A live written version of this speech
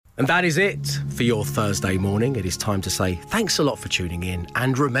And that is it for your Thursday morning. It is time to say thanks a lot for tuning in.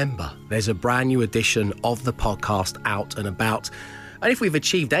 And remember, there's a brand new edition of the podcast out and about. And if we've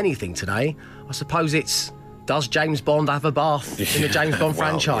achieved anything today, I suppose it's, does James Bond have a bath in the James Bond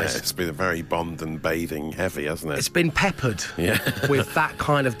franchise? Yeah, it's been very Bond and bathing heavy, hasn't it? It's been peppered with that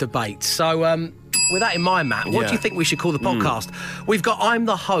kind of debate. So, with that in mind, Matt, what do you think we should call the podcast? We've got I'm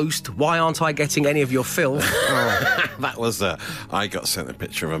the host, why aren't I getting any of your filth? That was, I got sent a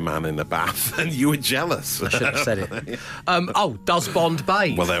picture of a man in the bath and you were jealous. I should have said it. Does Bond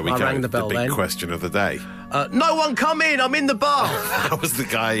bathe? Well, there we go. Rang the bell big then. Question of the day. No one come in, I'm in the bath. That was the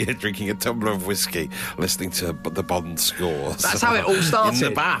guy drinking a tumbler of whiskey, listening to the Bond scores. That's how it all started. In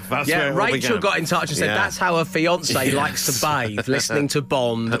the bath. That's where it all Rachel began. got in touch and said that's how her fiancé likes to bathe, listening to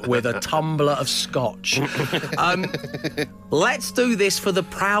Bond with a tumbler of scotch. Let's do this for the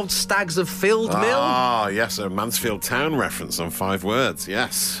proud stags of Field Mill. Ah, yes, a Mansfield Town reference on 5 words,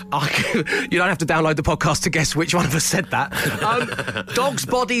 yes. You don't have to download the podcast to guess which one of us said that. Dog's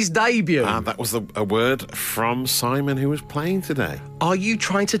Body's debut. That was a word from Simon, who was playing today. Are you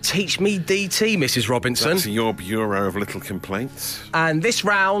trying to teach me DT, Mrs. Robinson? That's your Bureau of Little Complaints. And this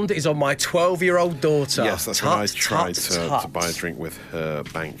round is on my 12-year-old daughter. Yes, that's when I tried to buy a drink with her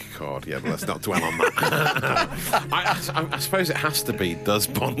bank card. Yeah, but let's not dwell on that. I suppose it has to be, does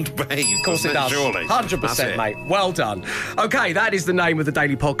Bond bathe? Of course it does. Surely. 100%, mate. Well done. OK, that is the name of the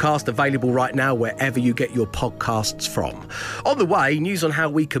daily podcast, available right now wherever you get your podcasts from. On the way, news on how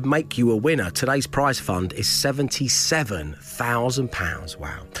we could make you a winner. Today's prize fund is £77,000.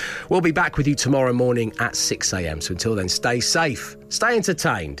 Wow. We'll be back with you tomorrow morning at 6 a.m. So until then, stay safe, stay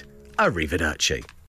entertained. Arrivederci.